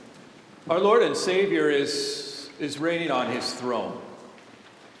Our Lord and Savior is reigning on his throne.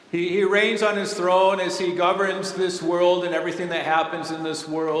 He reigns on his throne as he governs this world and everything that happens in this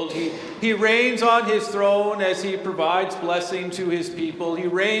world. He reigns on his throne as he provides blessing to his people. He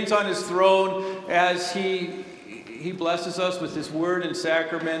reigns on his throne as he blesses us with his word and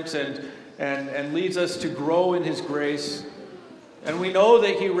sacraments and leads us to grow in his grace. And we know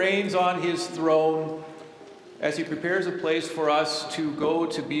that he reigns on his throne as he prepares a place for us to go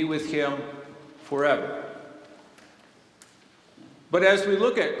to be with him forever. But as we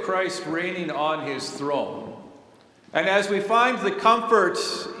look at Christ reigning on his throne, and as we find the comfort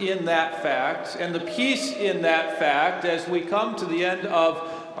in that fact and the peace in that fact as we come to the end of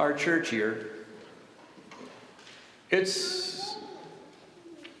our church year, it's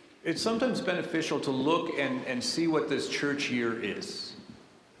sometimes beneficial to look and see what this church year is.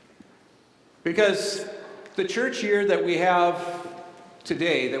 Because the church year that we have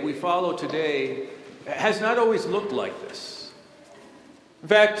today, that we follow today, has not always looked like this. In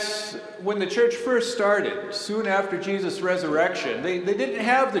fact, when the church first started, soon after Jesus' resurrection, they didn't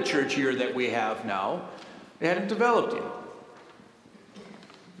have the church year that we have now. They hadn't developed yet.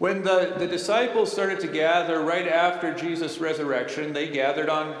 When the disciples started to gather right after Jesus' resurrection, they gathered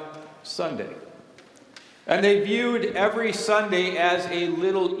on Sunday. And they viewed every Sunday as a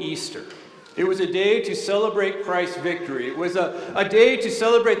little Easter. It was a day to celebrate Christ's victory. It was a day to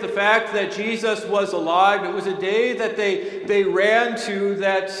celebrate the fact that Jesus was alive. It was a day that they ran to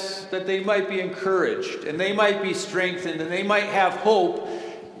that they might be encouraged and they might be strengthened and they might have hope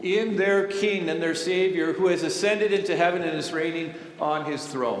in their King and their Savior who has ascended into heaven and is reigning on his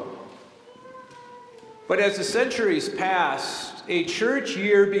throne. But as the centuries passed, a church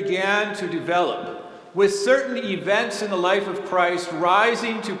year began to develop, with certain events in the life of Christ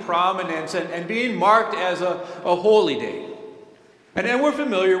rising to prominence and being marked as a holy day. And we're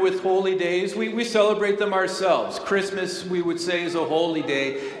familiar with holy days. We celebrate them ourselves. Christmas, we would say, is a holy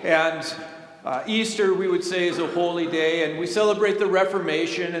day. And Easter, we would say, is a holy day. And we celebrate the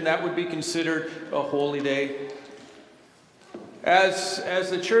Reformation, and that would be considered a holy day. As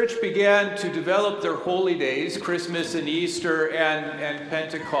the church began to develop their holy days, Christmas and Easter and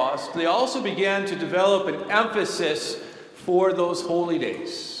Pentecost, they also began to develop an emphasis for those holy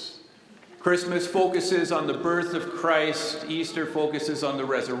days. Christmas focuses on the birth of Christ, Easter focuses on the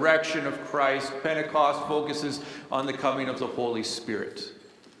resurrection of Christ, Pentecost focuses on the coming of the Holy Spirit.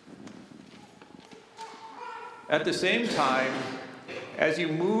 At the same time, as you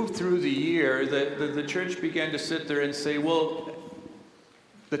move through the year, the church began to sit there and say, well,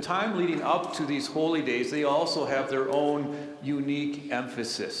 the time leading up to these holy days, they also have their own unique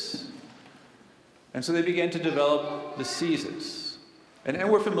emphasis. And so they began to develop the seasons. And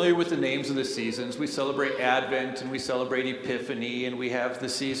we're familiar with the names of the seasons. We celebrate Advent and we celebrate Epiphany and we have the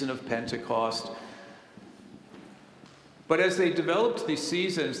season of Pentecost. But as they developed these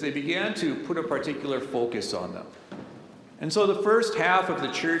seasons, they began to put a particular focus on them. And so the first half of the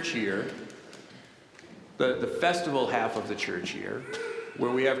church year, the festival half of the church year,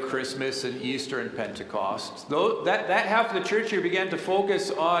 where we have Christmas and Easter and Pentecost, that half of the church year began to focus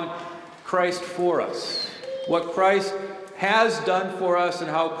on Christ for us, what Christ has done for us and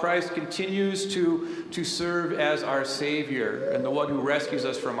how Christ continues to serve as our Savior and the one who rescues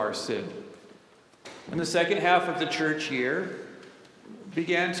us from our sin. And the second half of the church year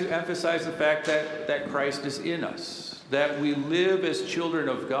began to emphasize the fact that Christ is in us, that we live as children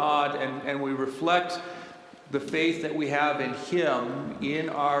of God and we reflect the faith that we have in Him in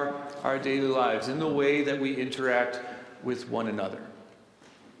our daily lives, in the way that we interact with one another.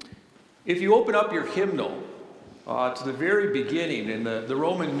 If you open up your hymnal to the very beginning in the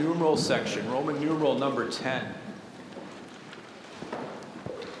Roman numeral section, Roman numeral number 10,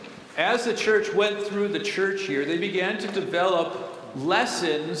 as the church went through the church year, they began to develop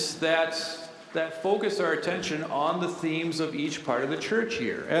lessons that focus our attention on the themes of each part of the church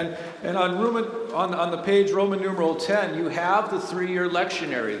year. And on the page Roman numeral 10, you have the 3-year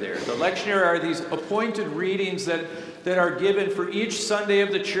lectionary there. The lectionary are these appointed readings that are given for each Sunday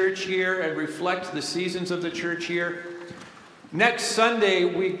of the church year and reflect the seasons of the church year. Next Sunday,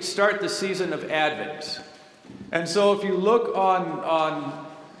 we start the season of Advent. And so if you look on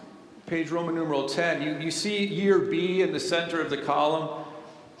page Roman numeral 10, you see year B in the center of the column.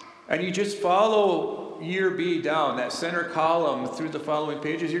 And you just follow year B down, that center column, through the following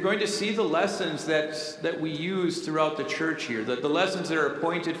pages. You're going to see the lessons that we use throughout the church here, the lessons that are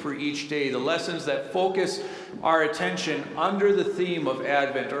appointed for each day, the lessons that focus our attention under the theme of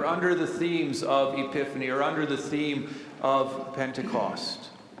Advent or under the themes of Epiphany or under the theme of Pentecost.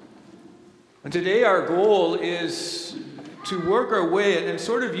 And today our goal is work our way and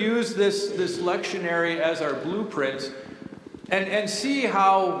sort of use this lectionary as our blueprint and see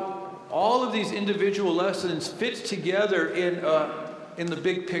how all of these individual lessons fit together in the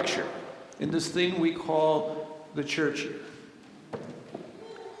big picture, in this thing we call the church year.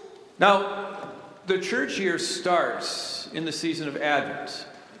 Now, the church year starts in the season of Advent.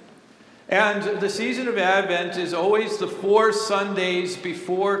 And the season of Advent is always the 4 Sundays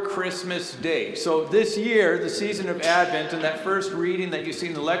before Christmas Day. So this year, the season of Advent, and that first reading that you see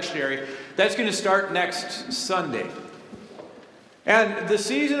in the lectionary, that's going to start next Sunday. And the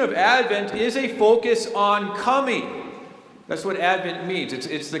season of Advent is a focus on coming. That's what Advent means.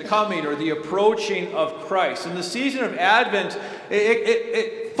 It's the coming or the approaching of Christ. And the season of Advent,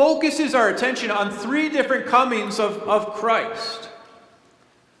 it focuses our attention on 3 different comings of Christ.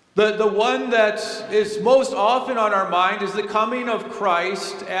 The one that is most often on our mind is the coming of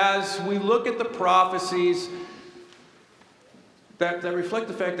Christ as we look at the prophecies that reflect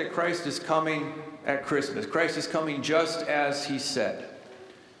the fact that Christ is coming at Christmas. Christ is coming just as he said.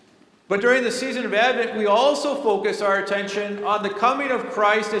 But during the season of Advent, we also focus our attention on the coming of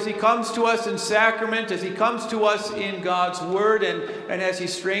Christ as he comes to us in sacrament, as he comes to us in God's word, and as he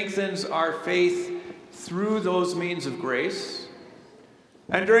strengthens our faith through those means of grace.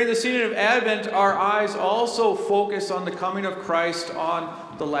 And during the season of Advent, our eyes also focus on the coming of Christ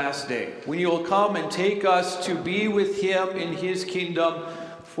on the last day, when he will come and take us to be with him in his kingdom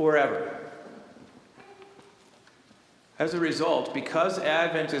forever. As a result, because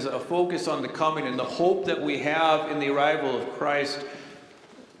Advent is a focus on the coming and the hope that we have in the arrival of Christ,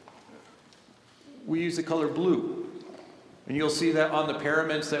 we use the color blue. And you'll see that on the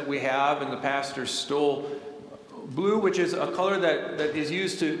paraments that we have in the pastor's stole. Blue, which is a color that is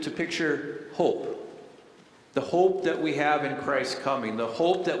used to picture hope. The hope that we have in Christ's coming. The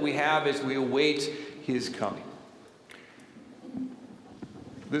hope that we have as we await his coming.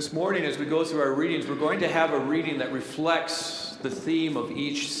 This morning, as we go through our readings, we're going to have a reading that reflects the theme of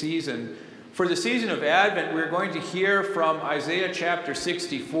each season. For the season of Advent, we're going to hear from Isaiah chapter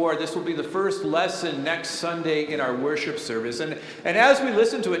 64. This will be the first lesson next Sunday in our worship service. And as we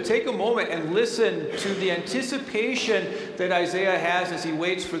listen to it, take a moment and listen to the anticipation that Isaiah has as he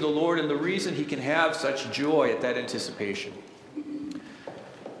waits for the Lord and the reason he can have such joy at that anticipation.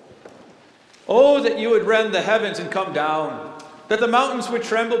 Oh, that you would rend the heavens and come down, that the mountains would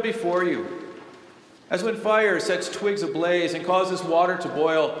tremble before you. As when fire sets twigs ablaze and causes water to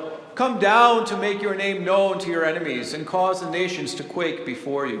boil, come down to make your name known to your enemies and cause the nations to quake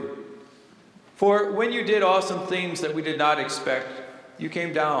before you. For when you did awesome things that we did not expect, you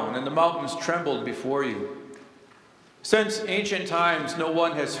came down and the mountains trembled before you. Since ancient times, no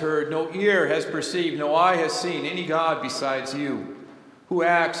one has heard, no ear has perceived, no eye has seen any God besides you, who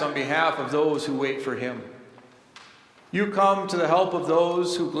acts on behalf of those who wait for him. You come to the help of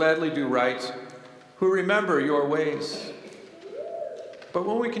those who gladly do right, who remember your ways. But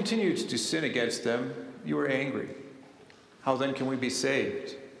when we continue to sin against them, you are angry. How then can we be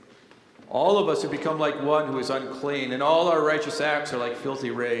saved? All of us have become like one who is unclean, and all our righteous acts are like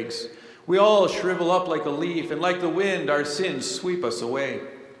filthy rags. We all shrivel up like a leaf, and like the wind, our sins sweep us away.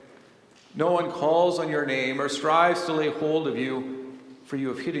 No one calls on your name or strives to lay hold of you, for you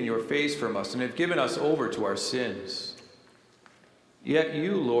have hidden your face from us and have given us over to our sins. Yet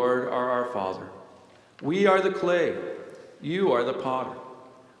you, Lord, are our Father. We are the clay. You are the potter.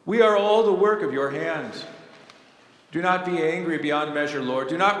 We are all the work of your hands. Do not be angry beyond measure, Lord.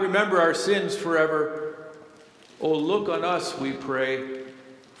 Do not remember our sins forever. Oh, look on us, we pray,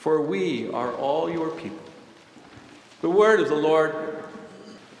 for we are all your people. The word of the Lord.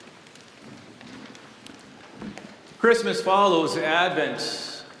 Christmas follows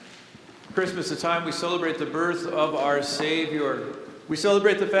Advent. Christmas is the time we celebrate the birth of our Savior. We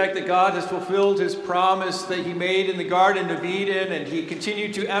celebrate the fact that God has fulfilled his promise that he made in the Garden of Eden, and he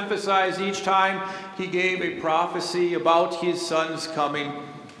continued to emphasize each time he gave a prophecy about his son's coming.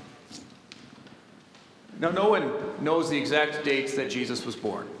 Now, no one knows the exact dates that Jesus was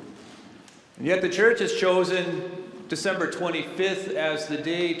born. And yet the church has chosen December 25th as the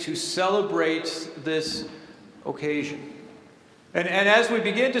day to celebrate this occasion. And as we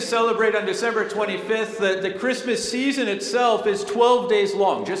begin to celebrate on December 25th, the Christmas season itself is 12 days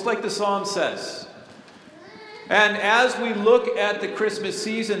long, just like the psalm says. And as we look at the Christmas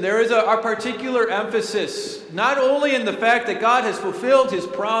season, there is a particular emphasis, not only in the fact that God has fulfilled his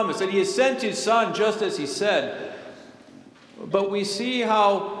promise, that he has sent his son just as he said, but we see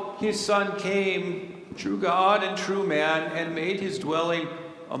how his son came, true God and true man, and made his dwelling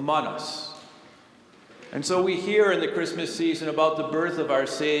among us. And so we hear in the Christmas season about the birth of our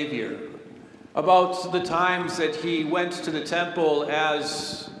Savior. about the times that he went to the temple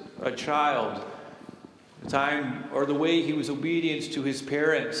as a child, the time or the way he was obedient to his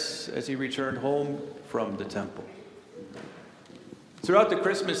parents as he returned home from the temple. Throughout the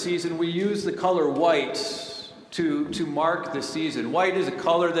Christmas season, we use the color white to mark the season. White is a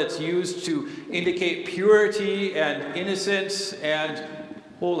color that's used to indicate purity and innocence and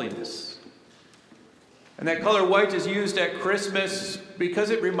holiness. And that color white is used at Christmas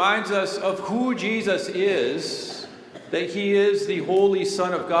because it reminds us of who Jesus is, that he is the Holy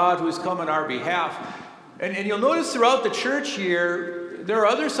Son of God who has come on our behalf. And you'll notice throughout the church year, there are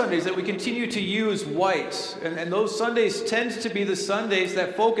other Sundays that we continue to use white. And those Sundays tend to be the Sundays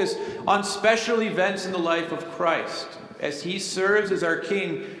that focus on special events in the life of Christ, as he serves as our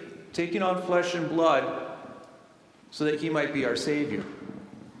King, taking on flesh and blood so that he might be our Savior.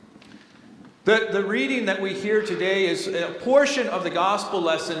 The reading that we hear today is a portion of the gospel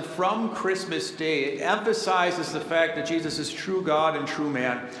lesson from Christmas Day. It emphasizes the fact that Jesus is true God and true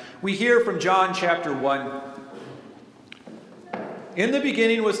man. We hear from John chapter 1. In the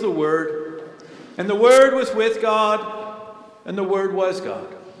beginning was the Word, and the Word was with God, and the Word was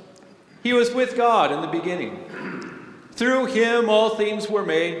God. He was with God in the beginning. Through him all things were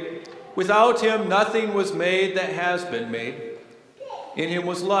made. Without him nothing was made that has been made. In him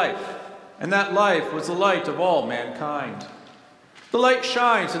was life, and that life was the light of all mankind. The light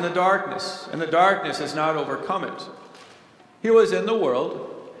shines in the darkness, and the darkness has not overcome it. He was in the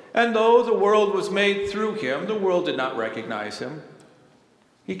world, and though the world was made through him, the world did not recognize him.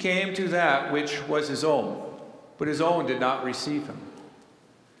 He came to that which was his own, but his own did not receive him.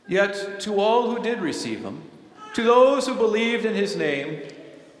 Yet to all who did receive him, to those who believed in his name,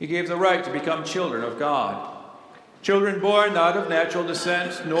 he gave the right to become children of God. Children born not of natural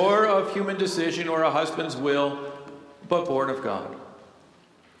descent, nor of human decision or a husband's will, but born of God.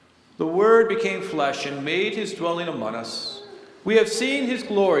 The Word became flesh and made his dwelling among us. We have seen his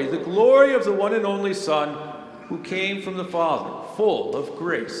glory, the glory of the one and only Son, who came from the Father, full of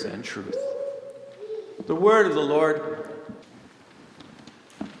grace and truth. The word of the Lord.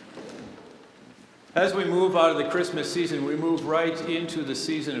 As we move out of the Christmas season, we move right into the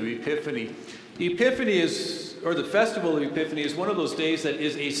season of Epiphany. Epiphany is, or the festival of Epiphany, is one of those days that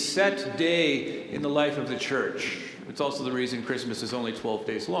is a set day in the life of the church. It's also the reason Christmas is only 12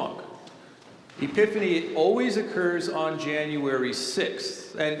 days long. Epiphany always occurs on January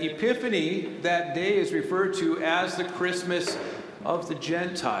 6th. And Epiphany, that day, is referred to as the Christmas of the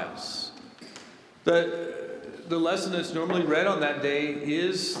Gentiles. The lesson that's normally read on that day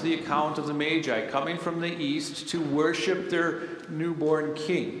is the account of the Magi coming from the east to worship their newborn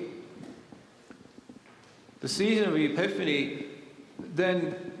king. The season of Epiphany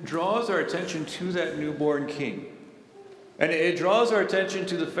then draws our attention to that newborn king. And it draws our attention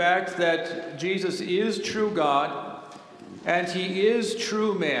to the fact that Jesus is true God and he is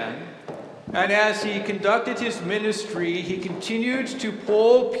true man. And as he conducted his ministry, he continued to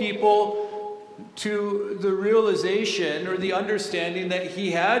pull people to the realization or the understanding that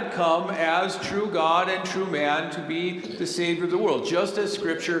he had come as true God and true man to be the Savior of the world, just as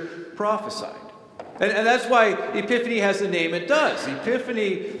Scripture prophesied. And that's why Epiphany has the name it does.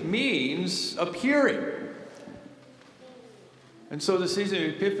 Epiphany means appearing. And so the season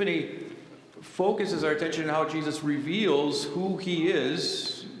of Epiphany focuses our attention on how Jesus reveals who he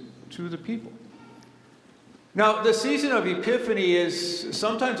is to the people. Now, the season of Epiphany is,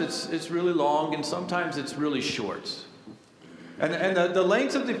 sometimes it's really long and sometimes it's really short. And the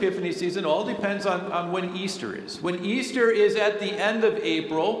length of the Epiphany season all depends on when Easter is. When Easter is at the end of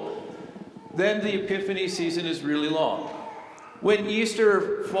April, then the Epiphany season is really long. When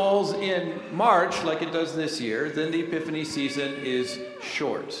Easter falls in March, like it does this year, then the Epiphany season is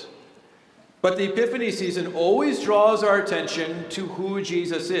short. But the Epiphany season always draws our attention to who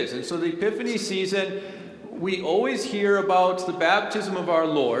Jesus is. And so the Epiphany season, we always hear about the baptism of our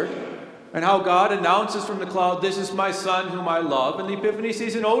Lord and how God announces from the cloud, "This is my Son whom I love." And the Epiphany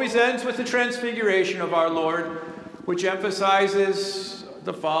season always ends with the transfiguration of our Lord, which emphasizes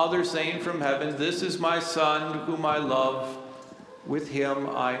the Father saying from heaven, "This is my Son whom I love. With him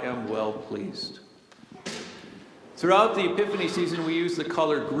I am well pleased." Throughout the Epiphany season, we use the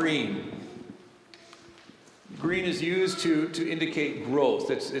color green. Green is used to indicate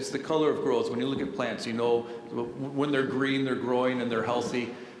growth. It's the color of growth. When you look at plants, you know when they're green, they're growing and they're healthy.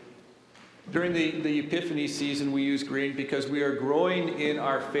 During the Epiphany season, we use green because we are growing in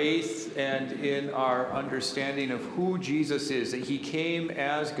our faith and in our understanding of who Jesus is, that he came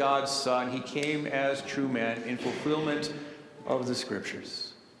as God's Son, he came as true man in fulfillment of the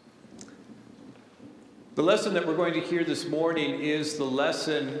Scriptures. The lesson that we're going to hear this morning is the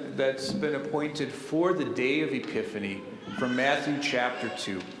lesson that's been appointed for the day of Epiphany from Matthew chapter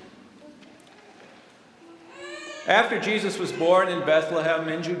 2. After Jesus was born in Bethlehem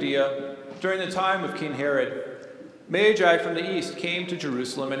in Judea, during the time of King Herod, Magi from the east came to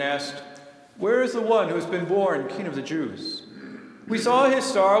Jerusalem and asked, "Where is the one who has been born King of the Jews? We saw his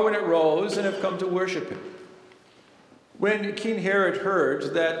star when it rose and have come to worship him." When King Herod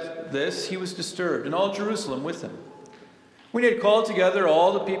heard this, he was disturbed, and all Jerusalem with him. When he had called together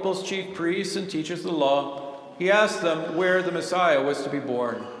all the people's chief priests and teachers of the law, he asked them where the Messiah was to be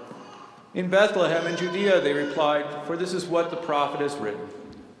born. "In Bethlehem in Judea," they replied, "for this is what the prophet has written.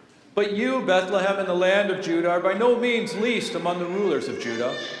 But you, Bethlehem, in the land of Judah, are by no means least among the rulers of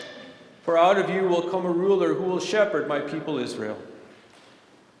Judah. For out of you will come a ruler who will shepherd my people Israel."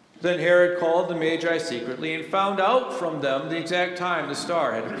 Then Herod called the Magi secretly and found out from them the exact time the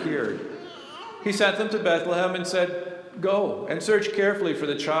star had appeared. He sent them to Bethlehem and said, "Go and search carefully for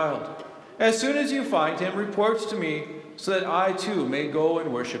the child. As soon as you find him, report to me so that I too may go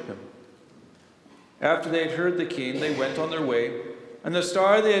and worship him." After they had heard the king, they went on their way, and the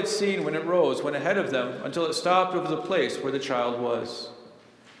star they had seen when it rose went ahead of them until it stopped over the place where the child was.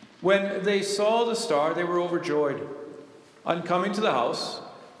 When they saw the star, they were overjoyed. On coming to the house,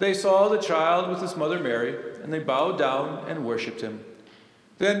 they saw the child with his mother Mary, and they bowed down and worshipped him.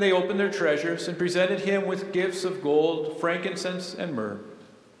 Then they opened their treasures and presented him with gifts of gold, frankincense, and myrrh.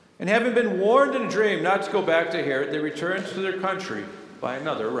 And having been warned in a dream not to go back to Herod, they returned to their country by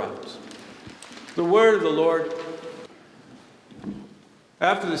another route. The word of the Lord.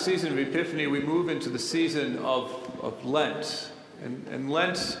 After the season of Epiphany, we move into the season of Lent. And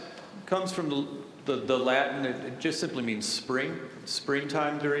Lent comes from the Latin. It just simply means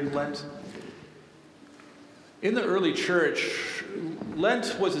springtime during Lent. In the early church,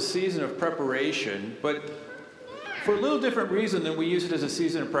 Lent was a season of preparation, but for a little different reason than we use it as a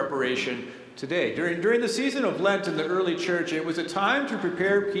season of preparation today. During the season of Lent in the early church, it was a time to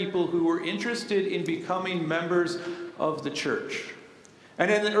prepare people who were interested in becoming members of the church.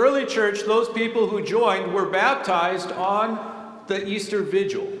 And in the early church, those people who joined were baptized on the Easter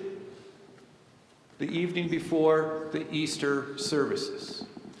Vigil, the evening before the Easter services.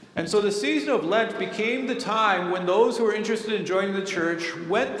 And so the season of Lent became the time when those who were interested in joining the church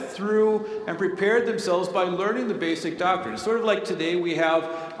went through and prepared themselves by learning the basic doctrine. Sort of like today we have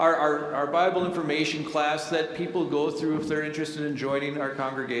our Bible information class that people go through if they're interested in joining our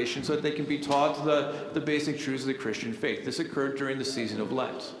congregation so that they can be taught the basic truths of the Christian faith. This occurred during the season of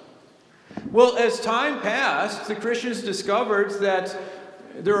Lent. Well, as time passed, the Christians discovered that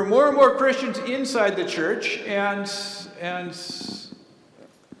there were more and more Christians inside the church and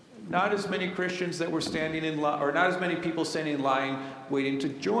not as many Christians that were standing in line, or not as many people standing in line waiting to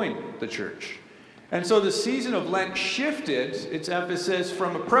join the church. And so the season of Lent shifted its emphasis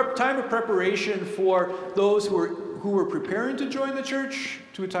from a time of preparation for those who were preparing to join the church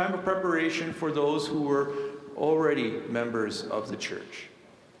to a time of preparation for those who were already members of the church.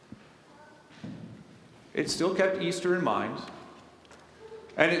 It still kept Easter in mind,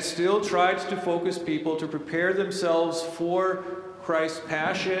 and it still tried to focus people to prepare themselves for Christ's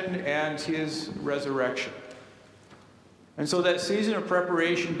passion and his resurrection. And so that season of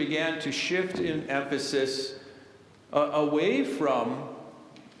preparation began to shift in emphasis away from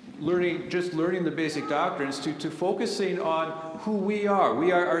learning the basic doctrines to focusing on who we are.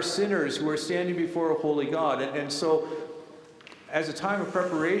 We are sinners who are standing before a holy God. And so as a time of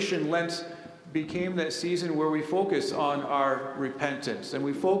preparation, Lent became that season where we focus on our repentance, and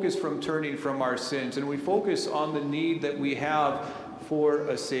we focus from turning from our sins, and we focus on the need that we have for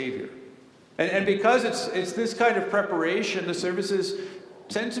a Savior. And because it's this kind of preparation, the services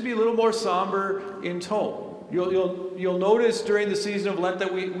tend to be a little more somber in tone. You'll notice during the season of Lent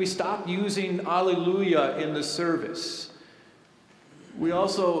that we stop using Alleluia in the service. We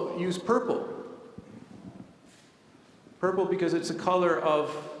also use purple. Purple because it's a color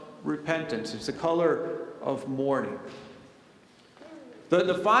of repentance. It's a color of mourning.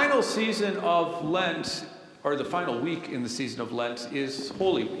 The final season of Lent, or the final week in the season of Lent, is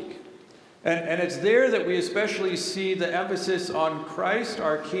Holy Week. And it's there that we especially see the emphasis on Christ,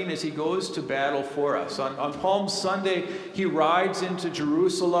 our King, as he goes to battle for us. On Palm Sunday, he rides into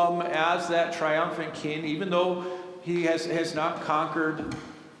Jerusalem as that triumphant king, even though he has not conquered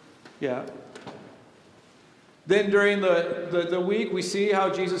yet. Then during the week, we see how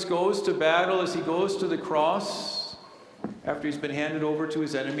Jesus goes to battle as he goes to the cross after he's been handed over to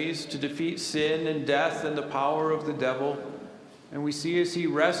his enemies to defeat sin and death and the power of the devil. And we see as he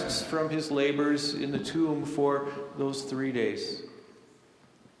rests from his labors in the tomb for those 3 days.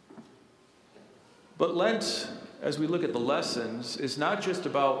 But Lent, as we look at the lessons, is not just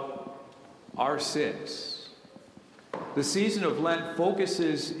about our sins. The season of Lent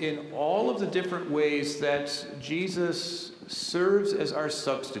focuses in all of the different ways that Jesus serves as our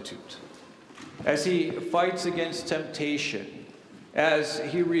substitute, as he fights against temptation, as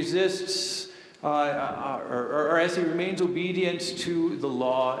he resists or as he remains obedient to the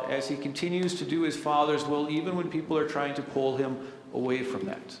law, as he continues to do his Father's will, even when people are trying to pull him away from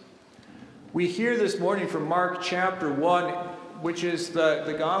that. We hear this morning from Mark chapter 1, which is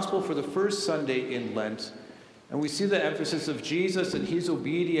the gospel for the first Sunday in Lent, and we see the emphasis of Jesus and his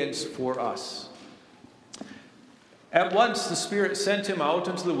obedience for us. At once the Spirit sent him out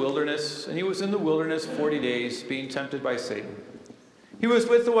into the wilderness, and he was in the wilderness 40 days, being tempted by Satan. He was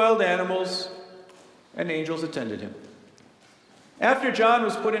with the wild animals, and angels attended him. After John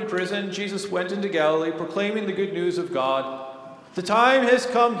was put in prison, Jesus went into Galilee, proclaiming the good news of God. The time has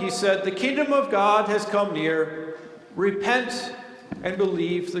come, he said, the kingdom of God has come near. Repent and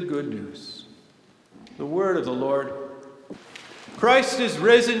believe the good news. The word of the Lord. Christ is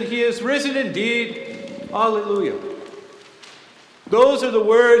risen. He is risen indeed. Alleluia. Those are the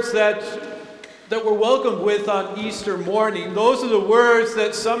words that we're welcomed with on Easter morning. Those are the words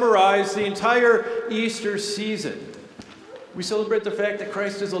that summarize the entire Easter season. We celebrate the fact that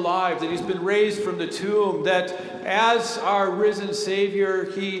Christ is alive, that he's been raised from the tomb, that as our risen Savior,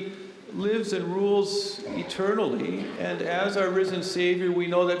 he lives and rules eternally. And as our risen Savior, we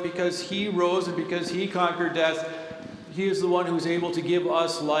know that because he rose and because he conquered death, he is the one who's able to give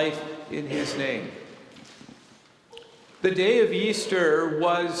us life in his name. The day of Easter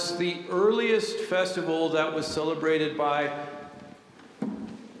was the earliest festival that was celebrated by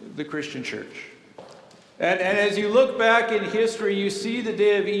the Christian church. And as you look back in history, you see the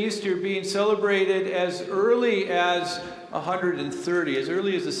day of Easter being celebrated as early as 130, as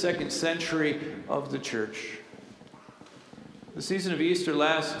early as the 2nd century of the church. The season of Easter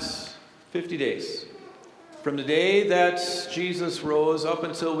lasts 50 days. From the day that Jesus rose up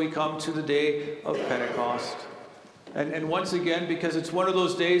until we come to the day of Pentecost. And once again, because it's one of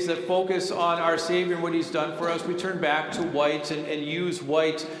those days that focus on our Savior and what he's done for us, we turn back to white and use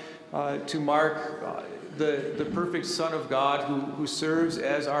white to mark the perfect Son of God who serves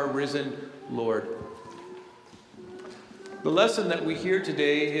as our risen Lord. The lesson that we hear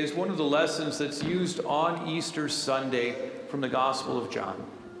today is one of the lessons that's used on Easter Sunday from the Gospel of John.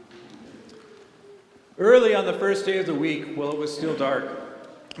 Early on the first day of the week, while it was still dark,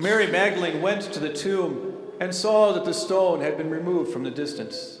 Mary Magdalene went to the tomb and saw that the stone had been removed from the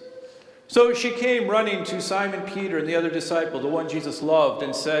distance. So she came running to Simon Peter and the other disciple, the one Jesus loved,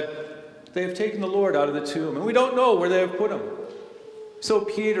 and said, "They have taken the Lord out of the tomb, and we don't know where they have put him." So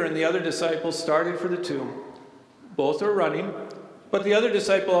Peter and the other disciple started for the tomb. Both were running, but the other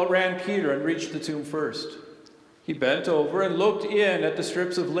disciple outran Peter and reached the tomb first. He bent over and looked in at the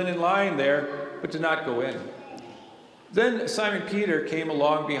strips of linen lying there, but did not go in. Then Simon Peter came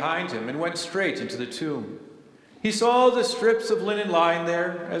along behind him and went straight into the tomb. He saw the strips of linen lying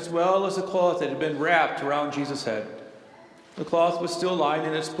there, as well as the cloth that had been wrapped around Jesus' head. The cloth was still lying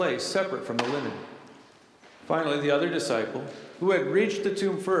in its place, separate from the linen. Finally, the other disciple, who had reached the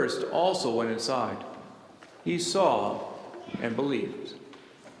tomb first, also went inside. He saw and believed.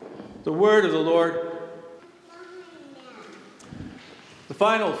 The word of the Lord. The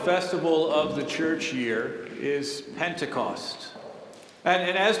final festival of the church year is Pentecost.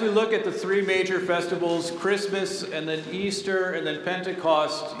 And as we look at the three major festivals, Christmas and then Easter and then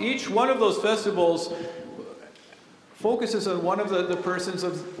Pentecost, each one of those festivals focuses on one of the persons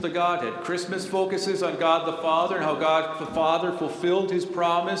of the Godhead. Christmas focuses on God the Father and how God the Father fulfilled his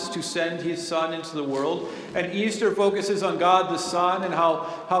promise to send his Son into the world. And Easter focuses on God the Son and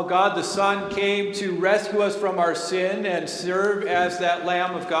how God the Son came to rescue us from our sin and serve as that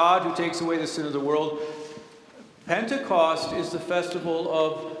Lamb of God who takes away the sin of the world. Pentecost is the festival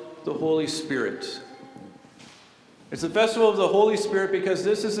of the Holy Spirit. It's the festival of the Holy Spirit because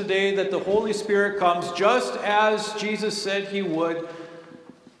this is the day that the Holy Spirit comes just as Jesus said he would.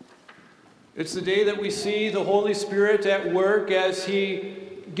 It's the day that we see the Holy Spirit at work as he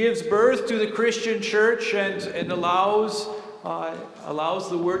gives birth to the Christian church and allows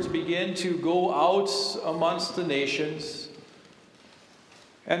the word to begin to go out amongst the nations.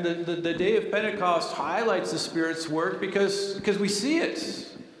 And the day of Pentecost highlights the Spirit's work because we see it.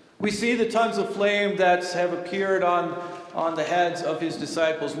 We see the tongues of flame that have appeared on the heads of his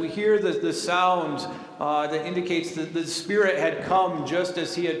disciples. We hear the sound that indicates that the Spirit had come just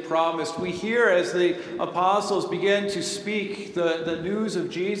as he had promised. We hear as the apostles begin to speak the news of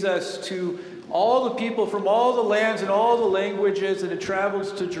Jesus to all the people from all the lands and all the languages that had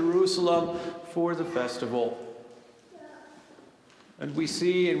traveled to Jerusalem for the festival. And we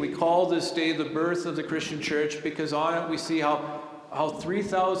see and we call this day the birth of the Christian church because on it we see how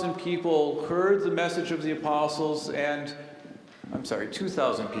 3,000 people heard the message of the apostles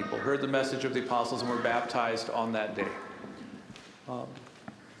 2,000 people heard the message of the apostles and were baptized on that day.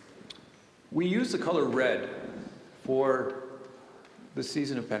 We use the color red for the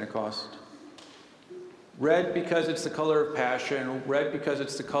season of Pentecost. Red because it's the color of passion, red because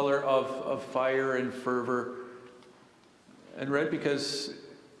it's the color of fire and fervor, and red because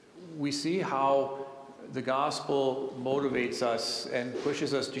we see how the gospel motivates us and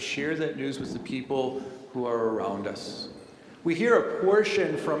pushes us to share that news with the people who are around us. We hear a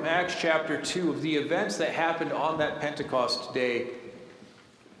portion from Acts chapter 2 of the events that happened on that Pentecost day.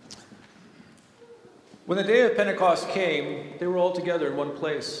 When the day of Pentecost came, they were all together in one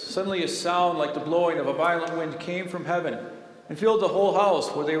place. Suddenly a sound like the blowing of a violent wind came from heaven and filled the whole house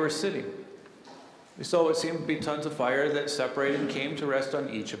where they were sitting. They saw what seemed to be tons of fire that separated and came to rest on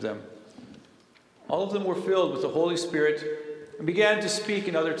each of them. All of them were filled with the Holy Spirit and began to speak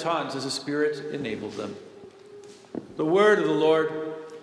in other tongues as the Spirit enabled them. The word of the Lord.